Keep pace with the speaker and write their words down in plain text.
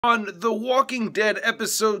On The Walking Dead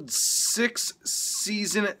episode 6,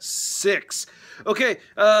 season 6. Okay,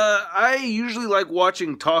 I usually like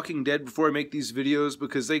watching Talking Dead before I make these videos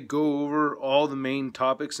because they go over all the main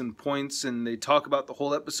topics and points and they talk about the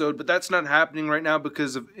whole episode, but that's not happening right now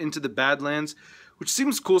because of Into the Badlands, which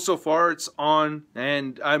seems cool so far. It's on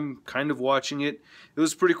and I'm kind of watching it. It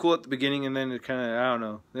was pretty cool at the beginning and then it kind of, I don't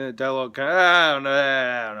know, the dialogue kind of, I don't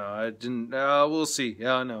know, I didn't, we'll see. I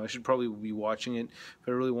don't know, I should probably be watching it if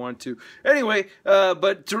I really want to. Anyway,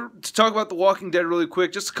 but to talk about The Walking Dead really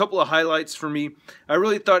quick, just a couple of highlights for me. I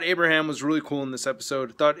really thought Abraham was really cool in this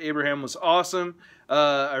episode. I thought Abraham was awesome.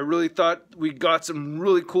 I really thought we got some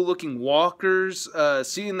really cool looking walkers.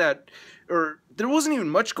 Seeing that, or there wasn't even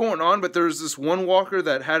much going on, but there was this one walker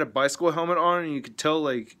that had a bicycle helmet on, and you could tell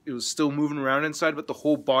like it was still moving around inside, but the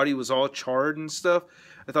whole body was all charred and stuff.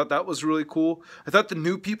 I thought that was really cool. I thought the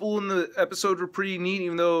new people in the episode were pretty neat,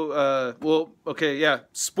 even though, well, okay, yeah,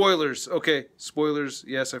 spoilers. Okay, spoilers.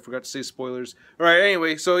 Yes, I forgot to say spoilers. All right,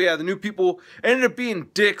 anyway, so yeah, the new people ended up being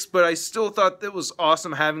dicks, but I still thought it was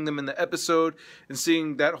awesome having them in the episode and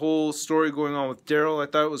seeing that whole story going on with Daryl. I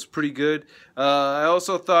thought it was pretty good. I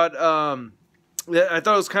also thought, I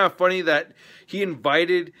thought it was kind of funny that he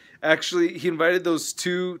invited those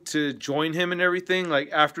two to join him and everything, like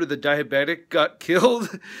after the diabetic got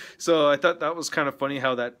killed. So I thought that was kind of funny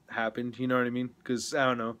how that happened, you know what I mean? Because, I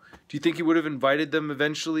don't know, do you think he would have invited them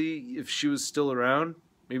eventually if she was still around?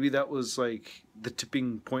 Maybe that was like the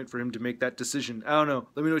tipping point for him to make that decision. I don't know.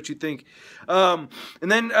 Let me know what you think. And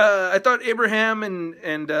then I thought Abraham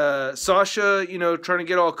and Sasha, you know, trying to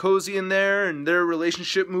get all cozy in there and their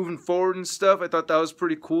relationship moving forward and stuff. I thought that was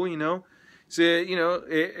pretty cool, you know. So, you know,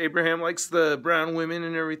 Abraham likes the brown women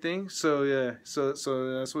and everything. So yeah, so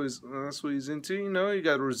that's what he's into. You know, you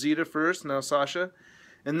got Rosita first, now Sasha.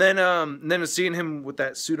 And then seeing him with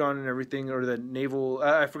that suit on and everything, or that naval,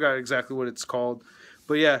 I forgot exactly what it's called.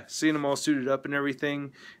 But yeah, seeing him all suited up and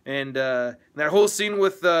everything. And that whole scene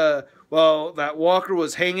with, well, that walker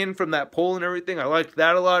was hanging from that pole and everything. I liked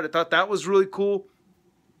that a lot. I thought that was really cool.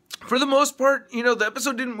 For the most part, you know, the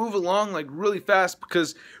episode didn't move along like really fast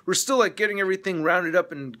because we're still like getting everything rounded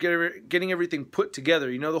up and getting everything put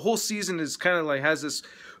together. You know, the whole season is kind of like has this,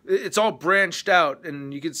 it's all branched out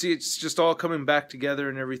and you can see it's just all coming back together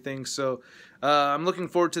and everything. So I'm looking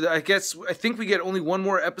forward to that. I think we get only one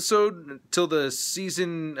more episode till the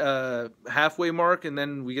season halfway mark, and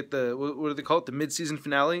then we get the, what do they call it, the mid-season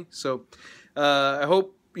finale. So I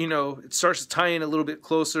hope, you know, it starts to tie in a little bit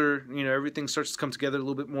closer. You know, everything starts to come together a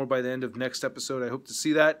little bit more by the end of next episode. I hope to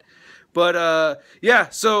see that. But yeah,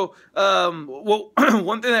 so well,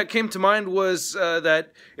 one thing that came to mind was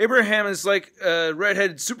that Abraham is like a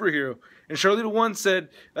redheaded superhero, and Charlita One said,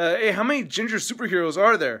 "Hey, how many ginger superheroes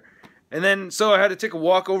are there?" And then so I had to take a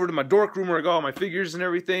walk over to my dork room where I got all my figures and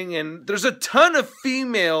everything, and there's a ton of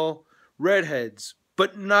female redheads,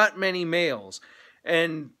 but not many males.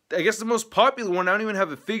 And I guess the most popular one, I don't even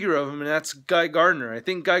have a figure of him, and that's Guy Gardner. I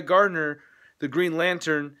think Guy Gardner, the Green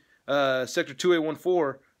Lantern, Sector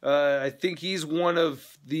 2814, I think he's one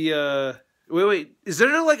of the, wait, is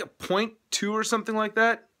there like a .2 or something like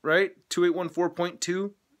that, right?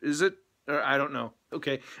 2814.2, is it? Or, I don't know.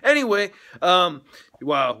 Okay. Anyway,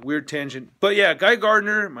 wow, weird tangent. But yeah, Guy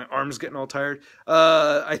Gardner, my arm's getting all tired.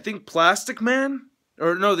 I think Plastic Man,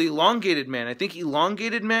 or no, the Elongated Man. I think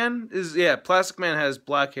Elongated Man is, yeah, Plastic Man has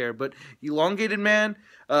black hair, but Elongated Man,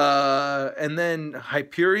 and then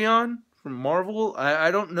Hyperion from Marvel,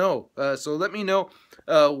 I don't know. So let me know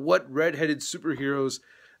what redheaded superheroes,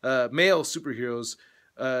 male superheroes,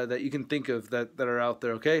 that you can think of that are out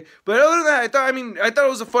there, okay? But other than that, I thought it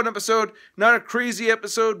was a fun episode. Not a crazy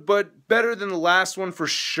episode, but better than the last one for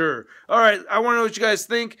sure. All right, I want to know what you guys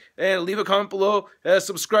think, and leave a comment below.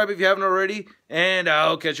 Subscribe if you haven't already, and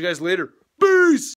I'll catch you guys later. Peace!